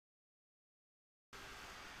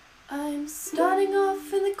I'm starting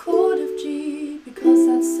off in the chord of G because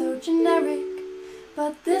that's so generic.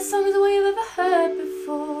 But this song is the way I've ever heard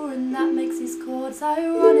before, and that makes these chords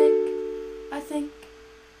ironic, I think.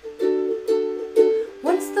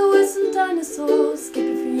 Once there were some dinosaurs, skip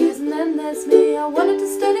a few years and then there's me. I wanted to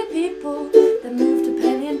study people, then moved to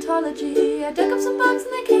paleontology. I dug up some bones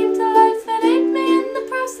and they came to life and ate me in the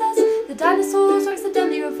process. The dinosaurs were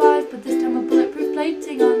accidentally revived, but this time with bulletproof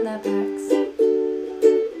plating on their backs.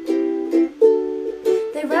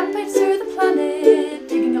 They rampaged through the planet,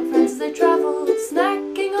 digging up friends as they travelled,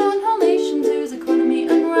 snacking on whole nations whose economy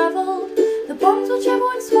unraveled. The bombs which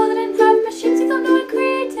everyone swore they didn't have, machines you thought no one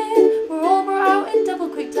created, were all brought out in double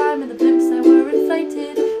quick time, and the blimps they were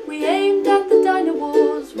inflated. We aimed at the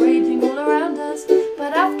dino-wars, raging all around us,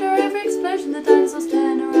 but after every explosion the dinosaurs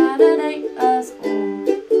turned around and ate us all.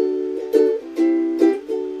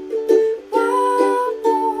 World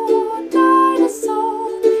War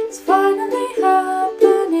Dinosaur, it's finally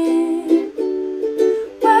happening.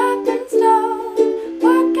 Weapons don't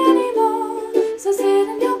work anymore, so sit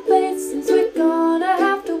in your place since we're gonna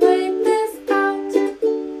have to wait this out.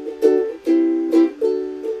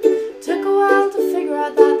 Took a while to figure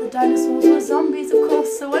out that the dinosaurs were zombies, of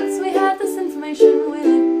course, so once we had this information we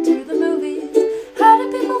looked